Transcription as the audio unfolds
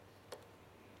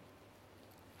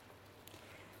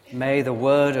May the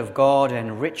word of God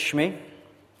enrich me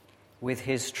with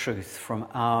his truth from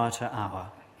hour to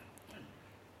hour,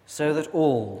 so that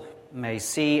all may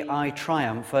see I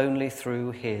triumph only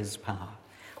through his power.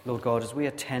 Lord God, as we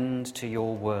attend to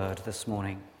your word this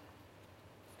morning,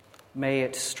 may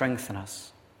it strengthen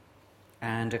us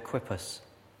and equip us.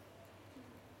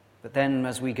 But then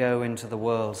as we go into the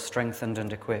world strengthened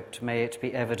and equipped, may it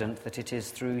be evident that it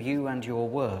is through you and your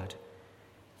word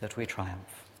that we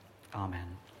triumph.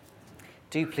 Amen.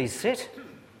 Do please sit.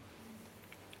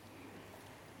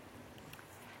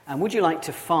 And would you like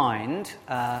to find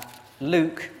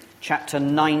Luke chapter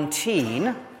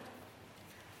 19,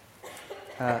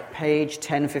 page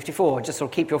 1054? Just sort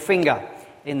of keep your finger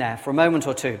in there for a moment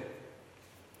or two.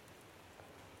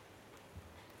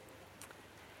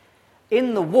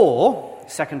 In the war,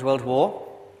 Second World War,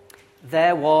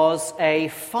 there was a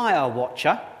fire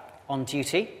watcher on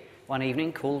duty one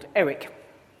evening called Eric.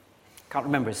 Can't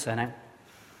remember his surname.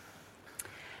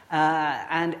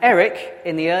 And Eric,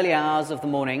 in the early hours of the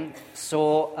morning,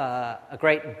 saw a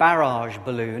great barrage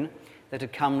balloon that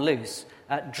had come loose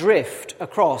drift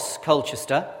across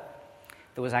Colchester.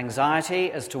 There was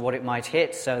anxiety as to what it might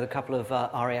hit, so a couple of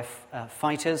RAF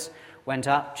fighters went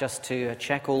up just to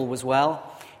check all was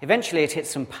well. Eventually it hit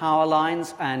some power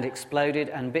lines and exploded,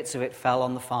 and bits of it fell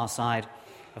on the far side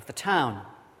of the town.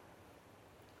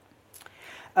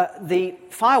 The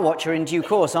fire watcher, in due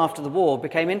course after the war,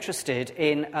 became interested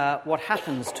in what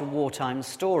happens to wartime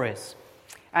stories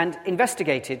and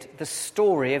investigated the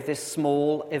story of this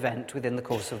small event within the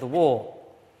course of the war.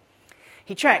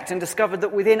 He checked and discovered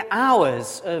that within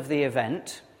hours of the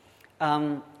event,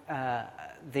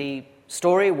 the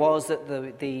story was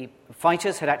that the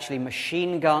fighters had actually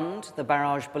machine-gunned the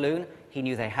barrage balloon. He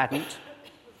knew they hadn't.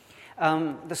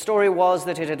 The story was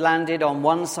that it had landed on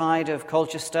one side of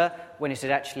Colchester when it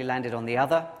had actually landed on the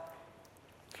other.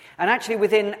 And actually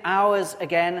within hours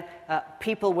again,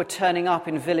 people were turning up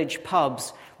in village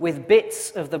pubs with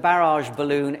bits of the barrage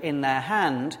balloon in their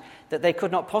hand that they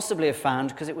could not possibly have found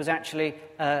because it was actually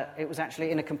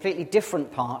in a completely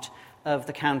different part of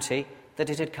the county that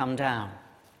it had come down.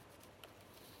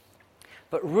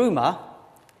 But rumour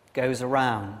goes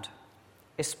around,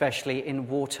 especially in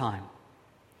wartime.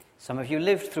 Some of you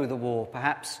lived through the war.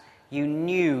 Perhaps you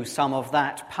knew some of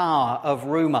that power of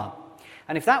rumour.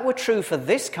 And if that were true for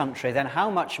this country, then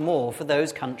how much more for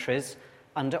those countries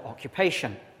under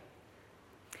occupation?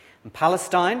 And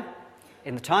Palestine,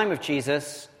 in the time of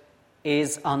Jesus,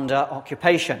 is under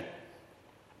occupation.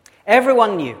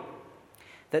 Everyone knew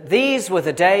that these were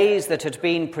the days that had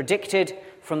been predicted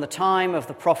from the time of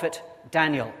the prophet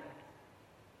Daniel.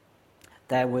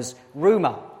 There was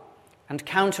rumour and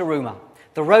counter-rumour.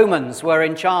 The Romans were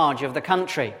in charge of the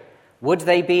country. Would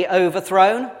they be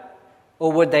overthrown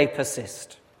or would they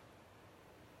persist?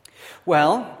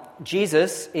 Well,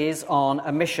 Jesus is on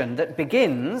a mission that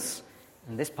begins,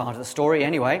 in this part of the story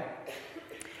anyway,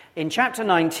 in chapter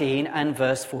 19 and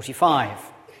verse 45.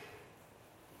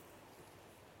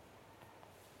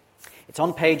 It's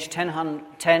on page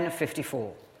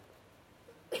 1054.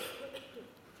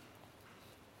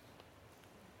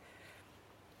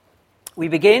 We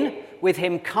begin with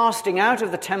him casting out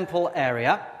of the temple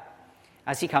area,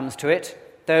 as he comes to it,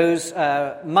 those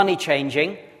money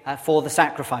changing for the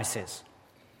sacrifices.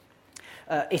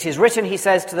 It is written, he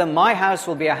says to them, "My house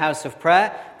will be a house of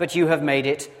prayer, but you have made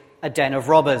it a den of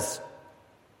robbers."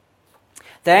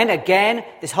 Then again,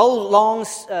 this whole long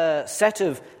set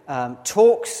of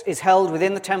talks is held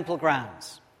within the temple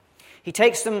grounds. He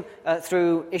takes them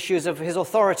through issues of his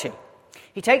authority.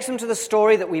 He takes them to the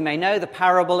story that we may know, the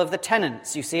parable of the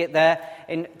tenants. You see it there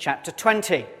in chapter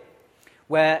 20,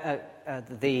 where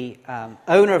the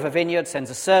owner of a vineyard sends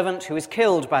a servant who is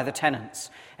killed by the tenants.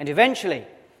 And eventually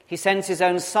he sends his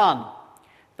own son,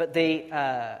 but the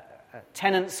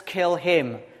tenants kill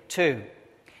him too.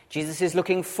 Jesus is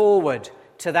looking forward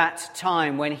to that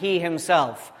time when he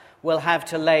himself will have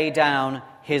to lay down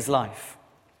his life.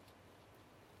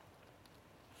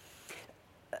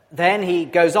 Then he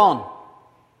goes on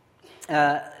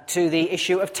to the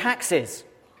issue of taxes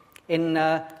in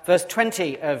verse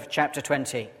 20 of chapter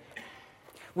 20.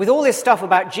 With all this stuff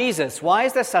about Jesus, why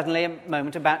is there suddenly a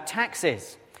moment about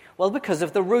taxes? Well, because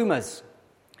of the rumours.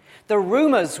 The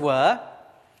rumours were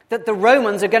that the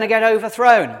Romans are going to get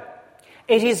overthrown.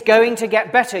 It is going to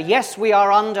get better. Yes, we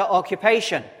are under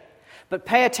occupation. But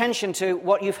pay attention to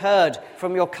what you've heard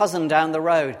from your cousin down the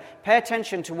road. Pay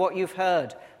attention to what you've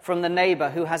heard from the neighbour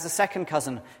who has a second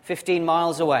cousin 15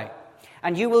 miles away.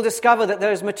 And you will discover that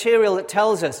there is material that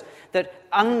tells us that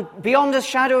beyond a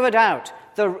shadow of a doubt,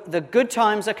 the good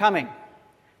times are coming.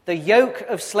 The yoke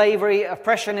of slavery,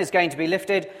 oppression is going to be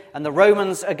lifted, and the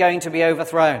Romans are going to be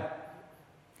overthrown.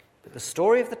 But the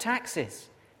story of the taxes,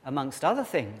 amongst other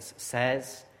things,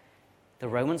 says the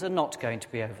Romans are not going to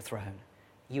be overthrown.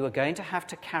 You are going to have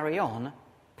to carry on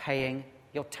paying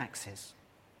your taxes.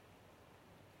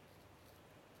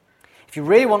 If you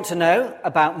really want to know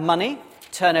about money,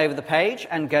 turn over the page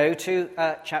and go to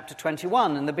chapter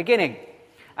 21 in the beginning,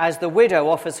 as the widow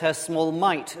offers her small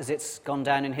mite, as it's gone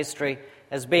down in history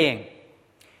as being.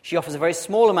 She offers a very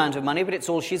small amount of money, but it's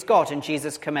all she's got, and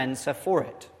Jesus commends her for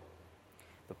it.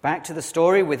 But back to the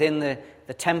story within the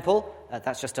temple,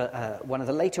 that's just one of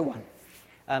the later ones.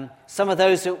 Some of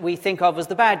those that we think of as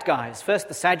the bad guys. First,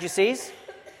 the Sadducees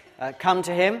come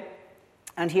to him,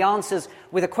 and he answers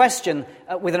with a question,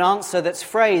 with an answer that's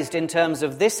phrased in terms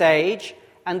of this age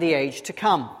and the age to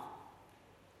come.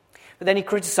 But then he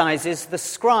criticizes the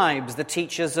scribes, the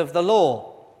teachers of the law.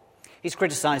 He's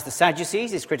criticized the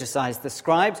Sadducees, he's criticized the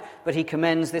scribes, but he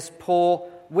commends this poor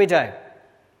widow.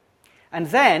 And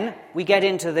then we get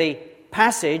into the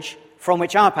passage from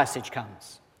which our passage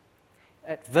comes.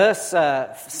 At verse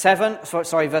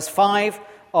 5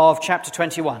 of chapter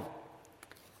 21,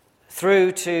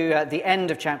 through to the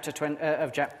end of chapter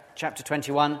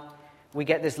 21, we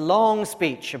get this long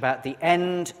speech about the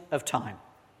end of time.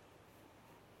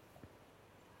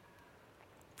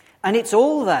 And it's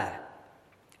all there.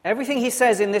 Everything he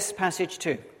says in this passage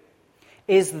too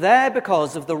is there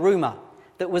because of the rumor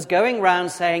that was going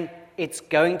round saying it's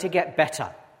going to get better.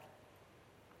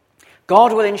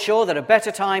 God will ensure that a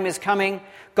better time is coming.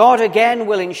 God again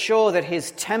will ensure that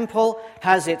his temple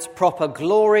has its proper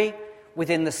glory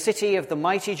within the city of the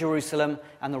mighty Jerusalem,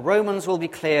 and the Romans will be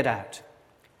cleared out.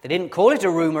 They didn't call it a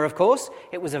rumor, of course.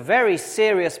 It was a very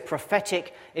serious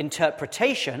prophetic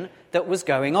interpretation that was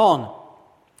going on.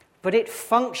 But it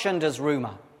functioned as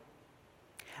rumor.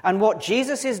 And what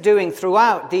Jesus is doing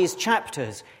throughout these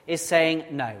chapters is saying,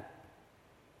 no,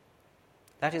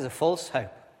 that is a false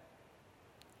hope.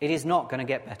 It is not going to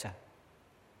get better.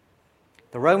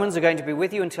 The Romans are going to be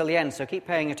with you until the end, so keep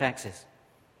paying your taxes.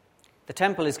 The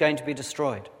temple is going to be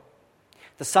destroyed.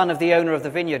 The son of the owner of the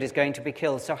vineyard is going to be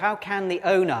killed. So how can the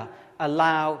owner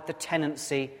allow the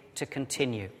tenancy to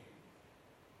continue?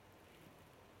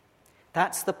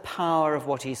 That's the power of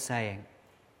what he's saying.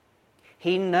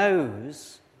 He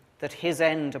knows that his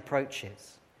end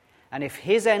approaches. And if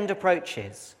his end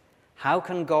approaches, how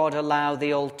can God allow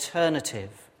the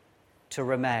alternative to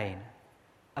remain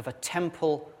of a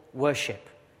temple worship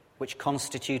which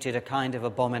constituted a kind of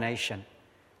abomination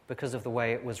because of the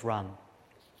way it was run?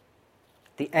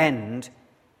 The end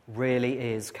really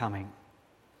is coming.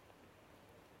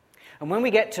 And when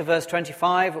we get to verse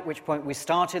 25, at which point we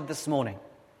started this morning,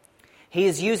 he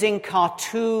is using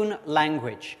cartoon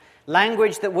language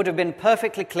that would have been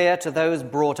perfectly clear to those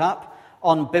brought up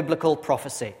on biblical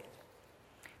prophecy.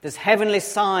 There's heavenly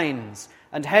signs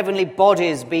and heavenly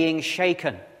bodies being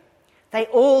shaken. They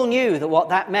all knew that what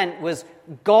that meant was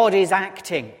God is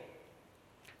acting.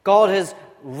 God has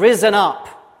risen up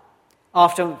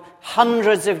after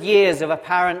hundreds of years of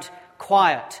apparent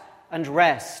quiet and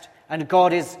rest, and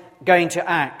God is going to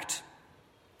act.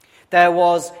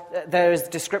 There is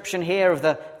description here of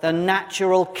the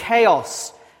natural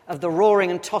chaos of the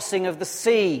roaring and tossing of the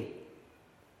sea.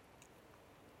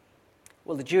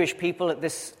 Well, the Jewish people at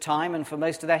this time and for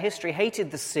most of their history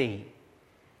hated the sea.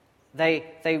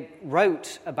 They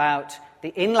wrote about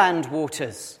the inland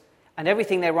waters, and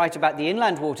everything they write about the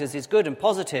inland waters is good and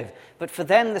positive, but for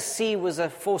them the sea was a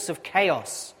force of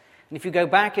chaos. And if you go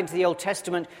back into the Old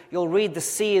Testament, you'll read the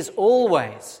sea is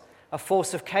always a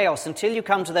force of chaos until you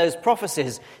come to those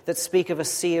prophecies that speak of a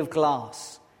sea of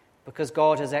glass, because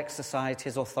God has exercised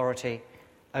his authority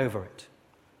over it.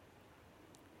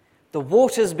 The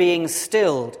waters being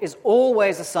stilled is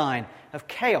always a sign of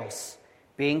chaos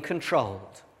being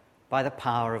controlled by the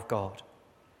power of God.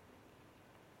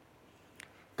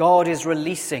 God is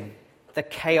releasing the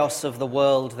chaos of the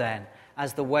world then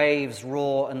as the waves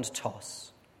roar and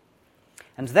toss.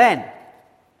 And then,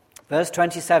 verse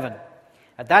 27,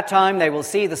 at that time they will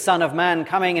see the Son of Man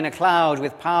coming in a cloud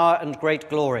with power and great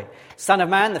glory. Son of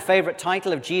Man, the favorite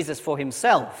title of Jesus for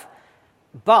himself.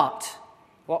 But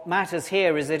what matters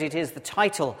here is that it is the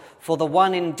title for the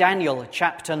one in Daniel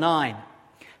chapter 9,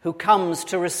 who comes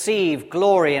to receive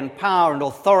glory and power and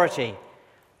authority,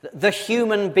 the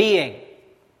human being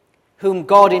whom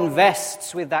God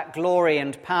invests with that glory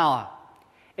and power,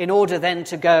 in order then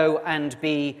to go and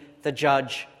be the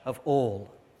judge of all.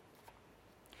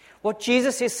 What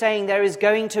Jesus is saying, there is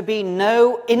going to be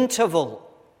no interval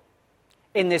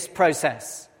in this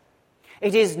process.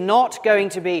 It is not going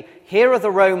to be, here are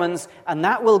the Romans, and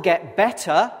that will get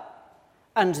better,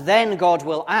 and then God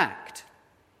will act.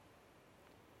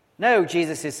 No,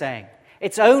 Jesus is saying,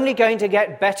 it's only going to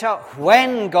get better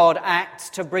when God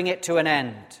acts to bring it to an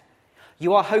end.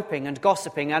 You are hoping and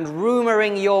gossiping and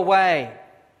rumouring your way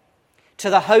to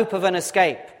the hope of an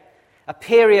escape, a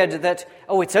period that,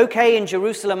 it's okay in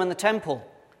Jerusalem and the temple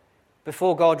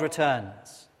before God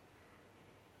returns.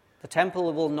 The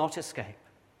temple will not escape.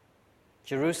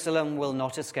 Jerusalem will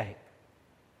not escape.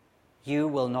 You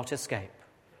will not escape.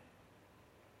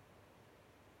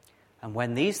 And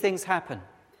when these things happen,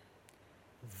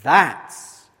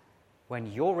 that's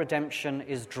when your redemption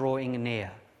is drawing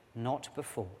near, not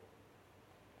before.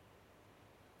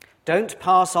 Don't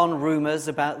pass on rumours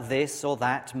about this or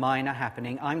that minor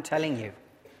happening. I'm telling you,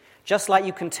 just like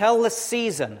you can tell the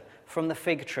season from the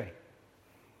fig tree,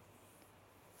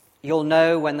 you'll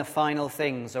know when the final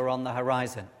things are on the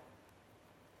horizon.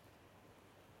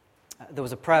 There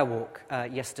was a prayer walk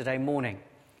yesterday morning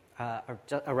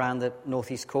around the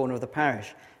northeast corner of the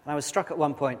parish. And I was struck at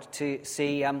one point to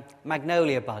see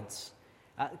magnolia buds,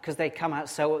 because they come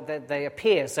out they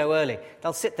appear so early.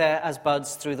 They'll sit there as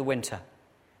buds through the winter.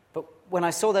 But when I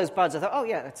saw those buds, I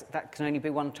thought, that can only be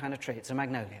one kind of tree. It's a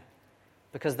magnolia.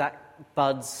 Because that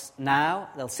buds now,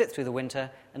 they'll sit through the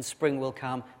winter, and spring will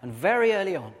come. And very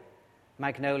early on,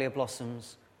 magnolia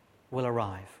blossoms will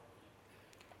arrive.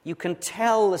 You can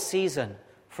tell the season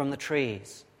from the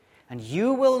trees. And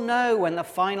you will know when the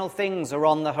final things are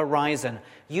on the horizon.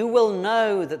 You will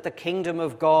know that the kingdom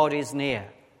of God is near.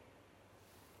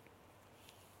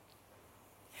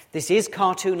 This is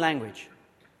cartoon language.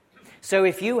 So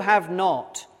if you have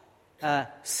not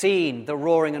seen the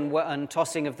roaring and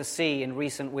tossing of the sea in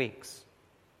recent weeks,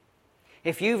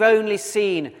 if you've only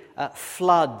seen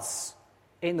floods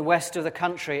in the west of the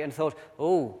country and thought,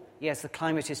 yes, the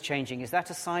climate is changing, is that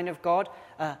a sign of God?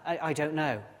 I don't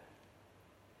know.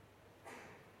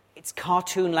 It's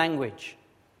cartoon language.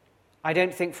 I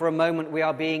don't think for a moment we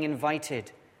are being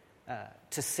invited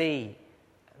to see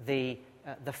the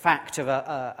fact of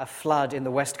a flood in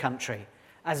the West Country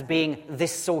as being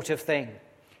this sort of thing.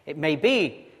 It may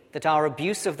be that our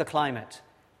abuse of the climate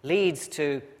leads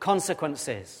to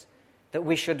consequences that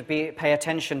we should pay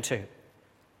attention to.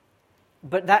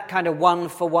 But that kind of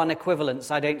one-for-one equivalence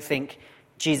I don't think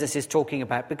Jesus is talking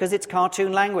about, because it's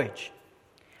cartoon language.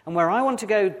 And where I want to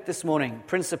go this morning,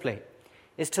 principally,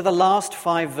 is to the last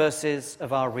 5 verses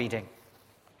of our reading,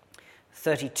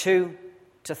 32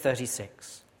 to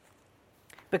 36.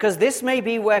 Because this may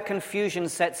be where confusion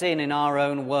sets in our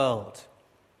own world.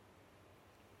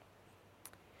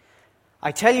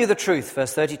 I tell you the truth,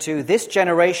 verse 32, this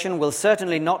generation will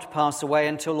certainly not pass away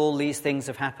until all these things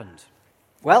have happened.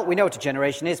 Well, we know what a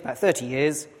generation is, about 30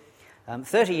 years.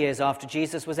 30 years after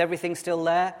Jesus, was everything still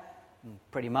there?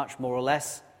 Pretty much, more or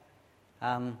less.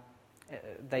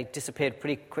 They disappeared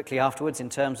pretty quickly afterwards in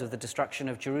terms of the destruction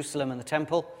of Jerusalem and the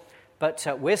temple. But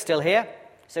we're still here,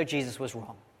 so Jesus was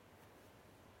wrong.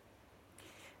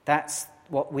 That's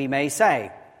what we may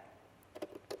say.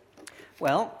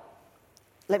 Well,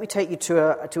 let me take you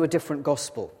to a different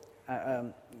gospel,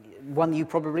 one you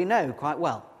probably know quite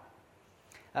well.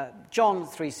 John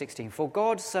 3:16, for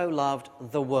God so loved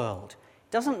the world.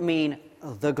 Doesn't mean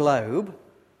the globe,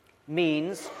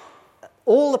 means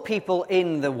all the people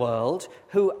in the world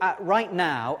who right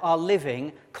now are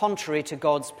living contrary to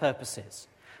God's purposes.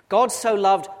 God so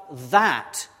loved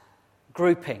that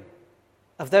grouping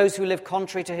of those who live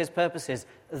contrary to his purposes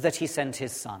that he sent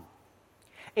his Son.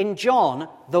 In John,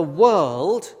 the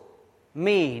world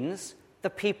means the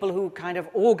people who kind of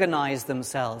organize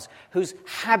themselves, whose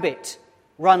habit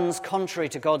runs contrary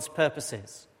to God's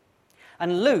purposes.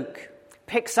 And Luke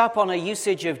picks up on a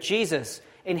usage of Jesus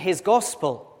in his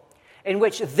gospel, in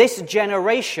which this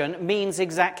generation means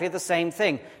exactly the same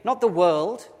thing. Not the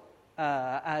world,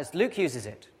 as Luke uses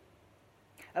it,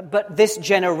 but this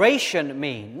generation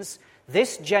means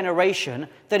this generation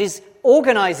that is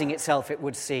organizing itself, it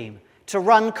would seem, to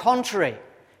run contrary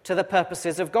to the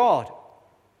purposes of God.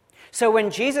 So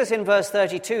when Jesus in verse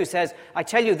 32 says, I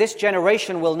tell you, this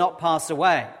generation will not pass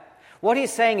away, what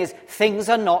he's saying is things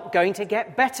are not going to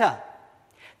get better.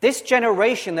 This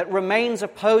generation that remains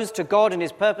opposed to God and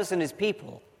his purpose and his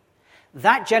people,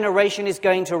 that generation is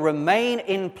going to remain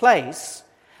in place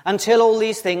until all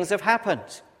these things have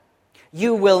happened.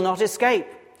 You will not escape.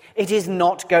 It is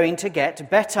not going to get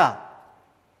better.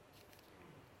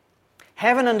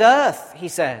 Heaven and earth, he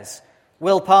says,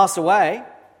 will pass away,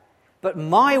 but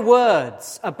my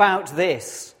words about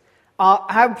this are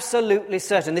absolutely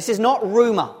certain. This is not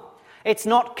rumor. It's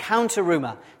not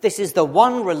counter-rumor. This is the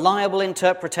one reliable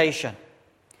interpretation.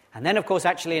 And then, of course,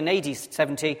 actually in AD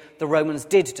 70, the Romans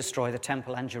did destroy the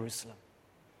temple and Jerusalem.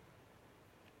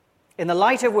 In the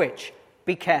light of which,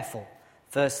 be careful,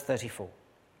 verse 34.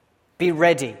 Be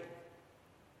ready.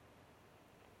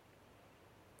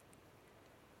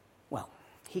 Well,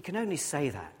 he can only say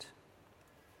that.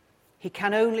 He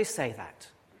can only say that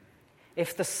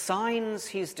if the signs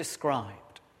he's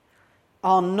described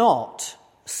are not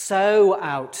so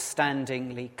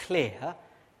outstandingly clear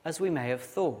as we may have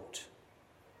thought.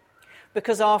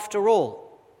 Because after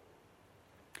all,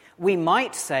 we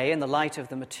might say, in the light of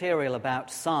the material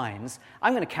about signs,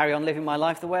 I'm going to carry on living my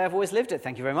life the way I've always lived it,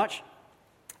 thank you very much.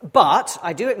 But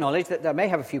I do acknowledge that I may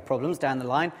have a few problems down the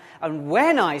line, and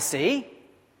when I see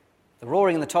the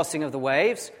roaring and the tossing of the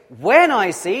waves, when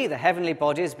I see the heavenly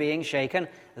bodies being shaken,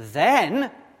 then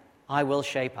I will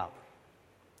shape up.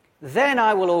 Then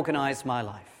I will organize my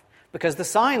life. Because the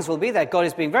signs will be there. God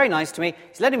is being very nice to me.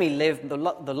 He's letting me live the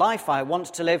life I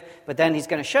want to live, but then he's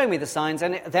going to show me the signs,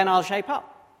 and then I'll shape up.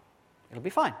 It'll be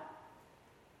fine.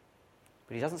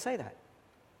 But he doesn't say that.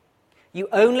 You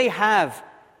only have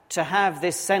to have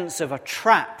this sense of a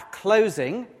trap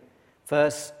closing,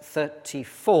 verse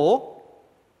 34,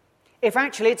 if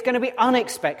actually it's going to be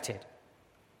unexpected.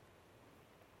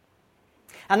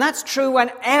 And that's true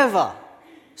whenever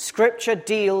Scripture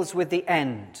deals with the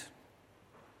end.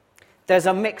 There's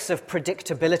a mix of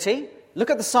predictability, look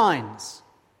at the signs,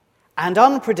 and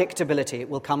unpredictability. It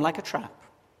will come like a trap.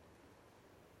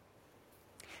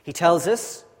 He tells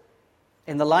us,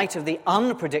 in the light of the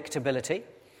unpredictability,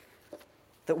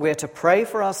 that we're to pray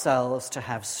for ourselves to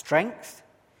have strength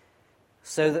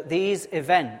so that these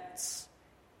events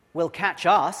will catch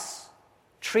us,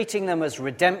 treating them as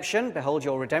redemption. Behold,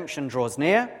 your redemption draws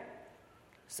near,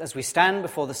 as we stand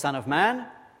before the Son of Man,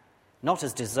 not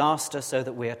as disaster, so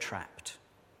that we are trapped.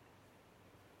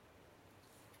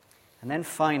 And then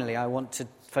finally, I want to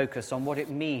focus on what it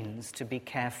means to be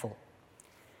careful,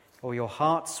 or your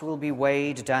hearts will be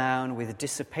weighed down with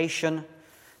dissipation,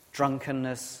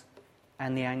 drunkenness,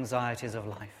 and the anxieties of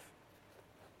life.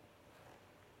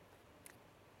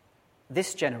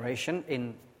 This generation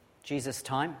in Jesus'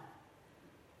 time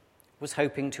was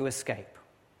hoping to escape.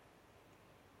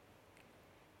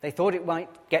 They thought it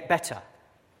might get better.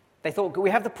 They thought, we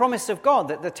have the promise of God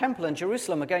that the temple and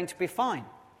Jerusalem are going to be fine.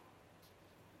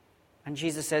 And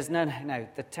Jesus says, no,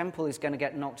 the temple is going to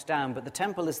get knocked down, but the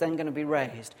temple is then going to be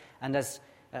raised. And as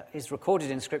is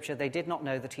recorded in Scripture, they did not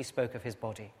know that he spoke of his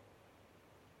body.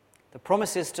 The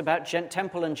promises about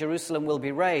temple and Jerusalem will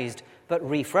be raised, but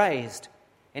rephrased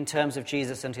in terms of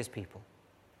Jesus and his people.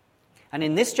 And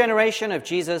in this generation of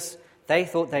Jesus, they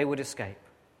thought they would escape.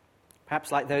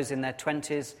 Perhaps like those in their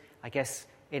 20s, I guess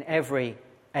in every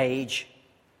age,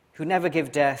 who never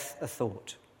give death a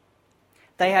thought.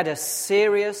 They had a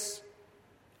serious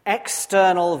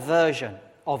external version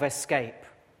of escape.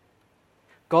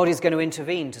 God is going to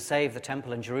intervene to save the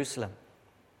temple in Jerusalem.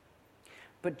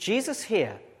 But Jesus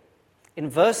here, in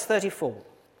verse 34,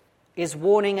 is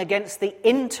warning against the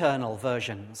internal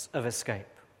versions of escape.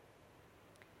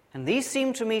 And these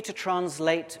seem to me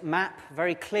to map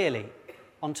very clearly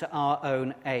onto our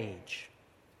own age.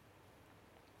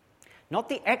 Not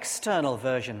the external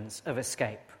versions of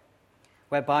escape,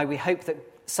 whereby we hope that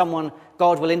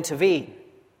God will intervene,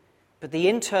 but the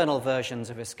internal versions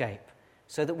of escape,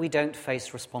 so that we don't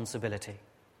face responsibility.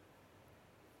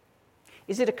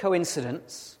 Is it a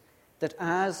coincidence that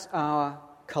as our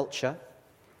culture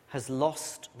has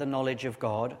lost the knowledge of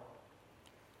God,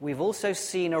 we've also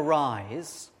seen a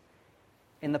rise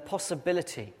in the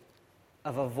possibility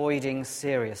of avoiding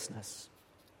seriousness?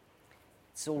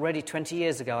 It's already 20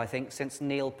 years ago, I think, since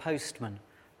Neil Postman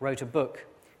wrote a book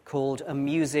called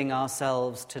Amusing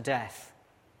Ourselves to Death,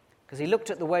 because he looked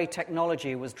at the way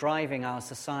technology was driving our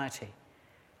society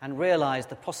and realized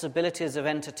the possibilities of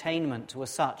entertainment were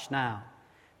such now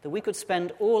that we could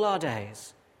spend all our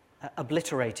days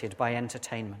obliterated by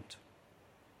entertainment.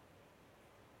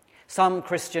 Some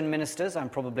Christian ministers, I'm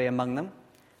probably among them,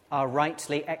 are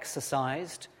rightly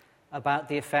exercised about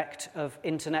the effect of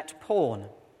internet porn.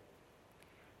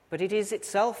 But it is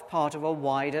itself part of a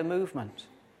wider movement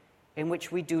in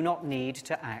which we do not need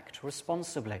to act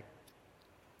responsibly.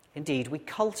 Indeed, we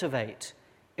cultivate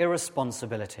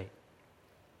irresponsibility.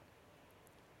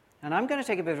 And I'm going to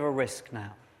take a bit of a risk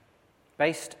now,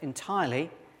 based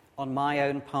entirely on my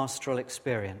own pastoral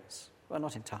experience. Well,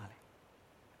 not entirely.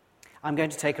 I'm going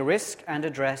to take a risk and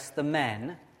address the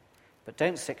men, but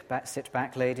don't sit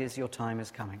back, ladies, your time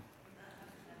is coming.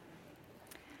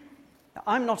 Now,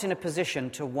 I'm not in a position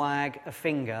to wag a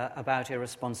finger about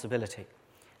irresponsibility.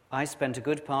 I spent a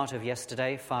good part of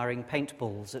yesterday firing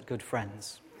paintballs at good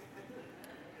friends.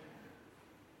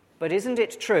 But isn't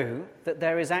it true that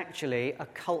there is actually a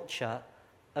culture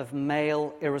of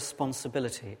male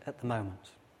irresponsibility at the moment?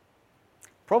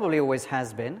 Probably always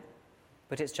has been,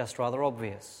 but it's just rather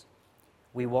obvious.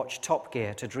 We watch Top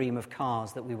Gear to dream of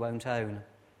cars that we won't own.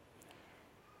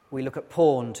 We look at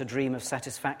porn to dream of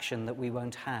satisfaction that we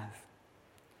won't have.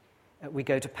 We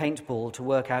go to paintball to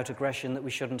work out aggression that we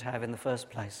shouldn't have in the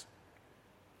first place.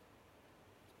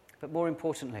 But more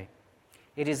importantly,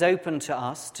 it is open to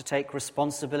us to take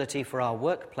responsibility for our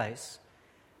workplace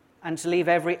and to leave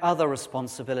every other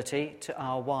responsibility to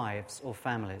our wives or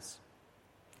families.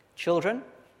 Children,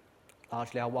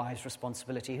 largely our wives'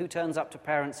 responsibility. Who turns up to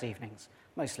parents' evenings?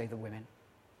 Mostly the women.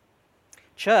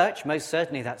 Church, most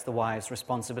certainly that's the wives'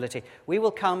 responsibility. We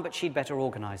will come, but she'd better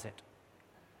organise it.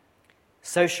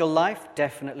 Social life,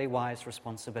 definitely wives'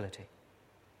 responsibility.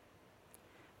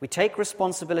 We take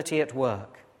responsibility at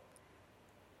work.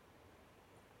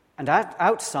 And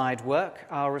outside work,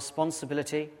 our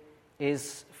responsibility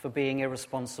is for being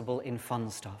irresponsible in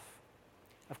fun stuff.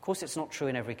 Of course, it's not true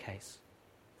in every case.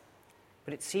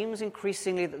 But it seems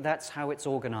increasingly that that's how it's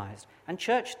organised. And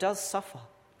church does suffer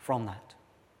from that.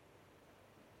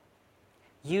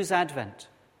 Use Advent.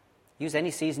 Use any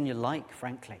season you like,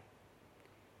 frankly,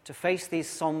 to face these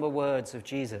somber words of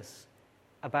Jesus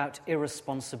about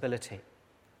irresponsibility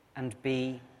and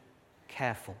be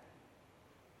careful.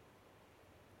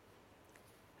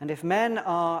 And if men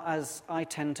are, as I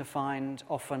tend to find,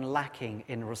 often lacking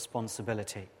in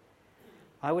responsibility,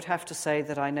 I would have to say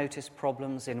that I notice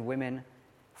problems in women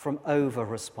from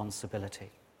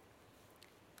over-responsibility.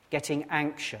 Getting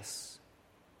anxious,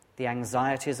 the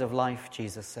anxieties of life,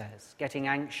 Jesus says, getting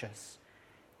anxious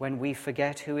when we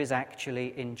forget who is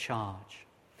actually in charge.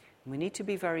 And we need to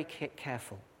be very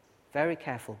careful,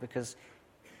 because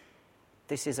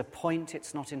this is a point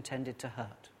it's not intended to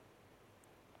hurt.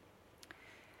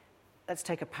 Let's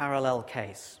take a parallel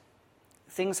case.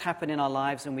 Things happen in our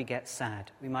lives and we get sad.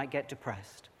 We might get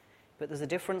depressed. But there's a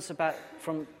difference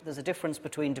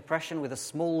between depression with a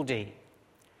small d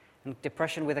and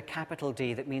depression with a capital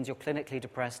D that means you're clinically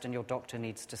depressed and your doctor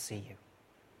needs to see you.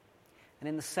 And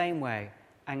in the same way,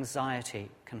 anxiety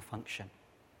can function.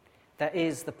 There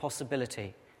is the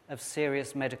possibility of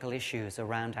serious medical issues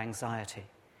around anxiety.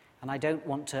 And I don't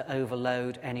want to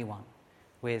overload anyone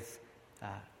with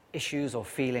issues or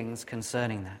feelings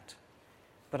concerning that.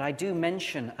 But I do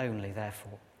mention only,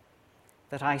 therefore,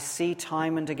 that I see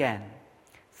time and again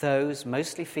those,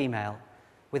 mostly female,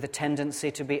 with a tendency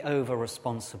to be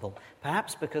over-responsible,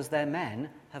 perhaps because their men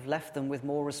have left them with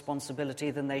more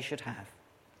responsibility than they should have.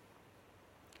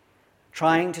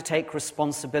 Trying to take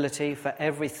responsibility for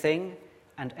everything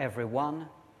and everyone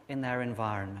in their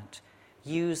environment.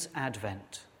 Use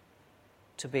Advent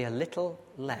to be a little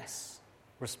less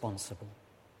responsible.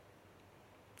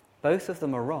 Both of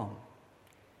them are wrong,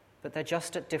 but they're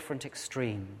just at different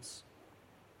extremes.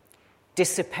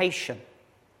 Dissipation,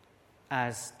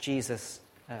 as Jesus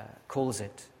calls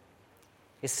it,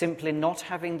 is simply not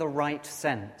having the right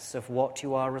sense of what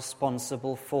you are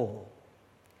responsible for.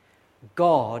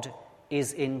 God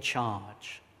is in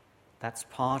charge. That's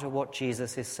part of what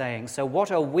Jesus is saying. So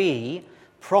what are we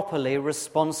properly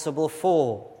responsible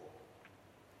for?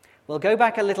 We'll go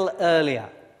back a little earlier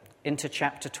into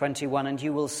chapter 21 and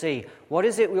you will see what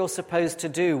is it we're supposed to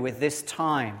do with this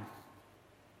time.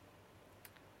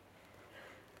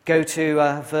 Go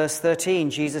to verse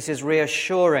 13. Jesus is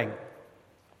reassuring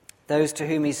those to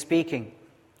whom he's speaking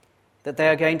that they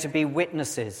are going to be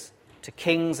witnesses to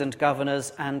kings and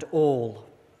governors and all.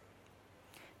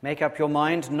 Make up your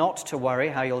mind not to worry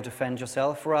how you'll defend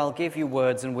yourself, for I'll give you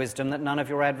words and wisdom that none of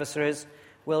your adversaries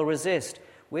will resist.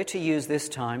 We're to use this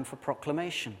time for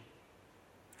proclamation,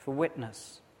 for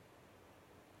witness.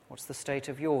 What's the state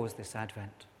of yours this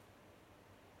Advent?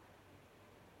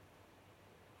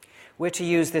 We're to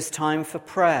use this time for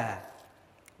prayer.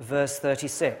 Verse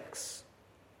 36.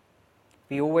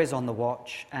 Be always on the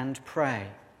watch and pray,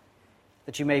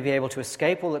 that you may be able to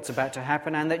escape all that's about to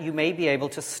happen and that you may be able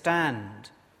to stand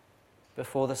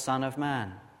before the Son of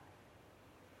Man.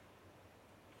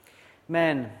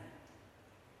 Men,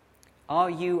 are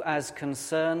you as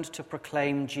concerned to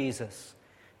proclaim Jesus,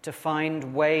 to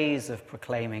find ways of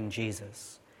proclaiming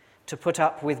Jesus, to put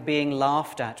up with being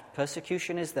laughed at?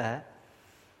 Persecution is there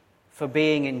for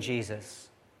being in Jesus.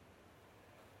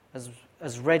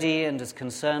 As ready and as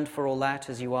concerned for all that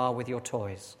as you are with your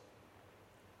toys.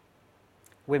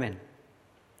 Women,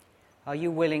 are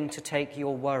you willing to take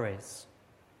your worries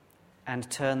and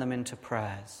turn them into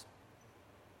prayers?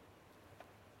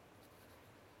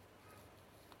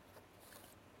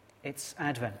 It's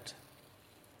Advent.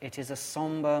 It is a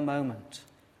somber moment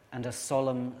and a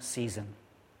solemn season.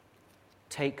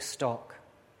 take stock.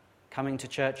 Coming to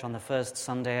church on the first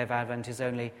Sunday of Advent is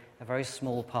only a very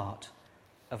small part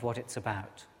of what it's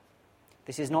about.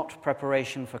 This is not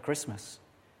preparation for Christmas.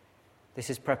 This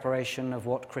is preparation of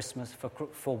what Christmas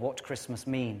for what Christmas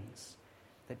means,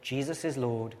 that Jesus is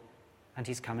Lord and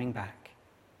he's coming back.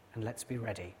 And let's be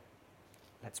ready.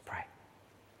 Let's pray.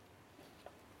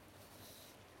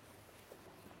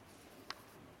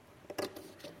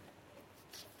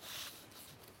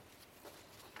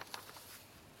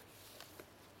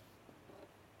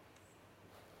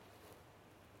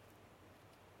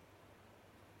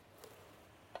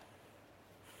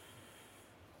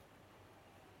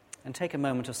 And take a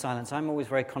moment of silence. I'm always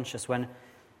very conscious when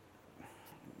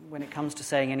it comes to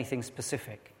saying anything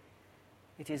specific.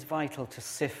 It is vital to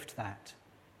sift that.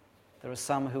 There are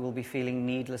some who will be feeling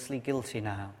needlessly guilty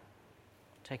now.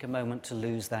 Take a moment to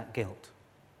lose that guilt.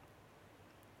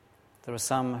 There are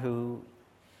some who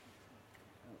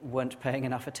weren't paying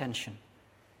enough attention.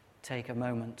 Take a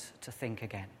moment to think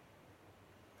again.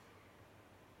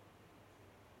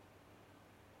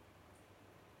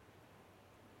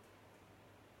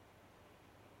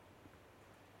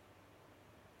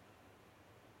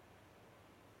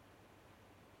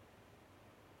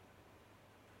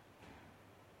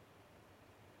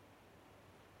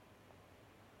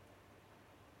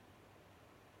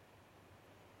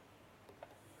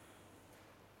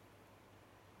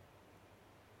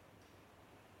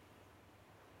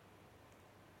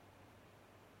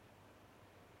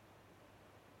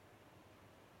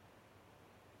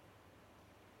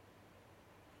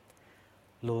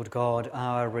 Lord God,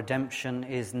 our redemption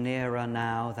is nearer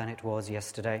now than it was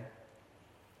yesterday,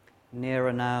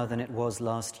 nearer now than it was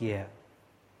last year,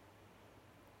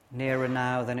 nearer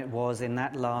now than it was in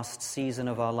that last season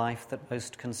of our life that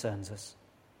most concerns us.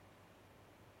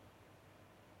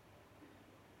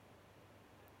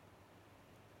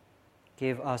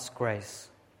 Give us grace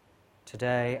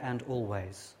today and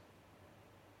always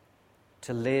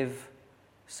to live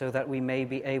so that we may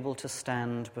be able to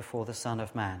stand before the Son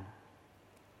of Man,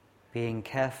 being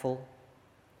careful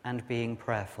and being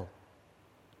prayerful,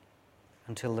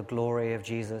 until the glory of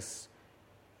Jesus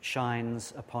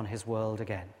shines upon his world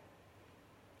again.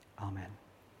 Amen.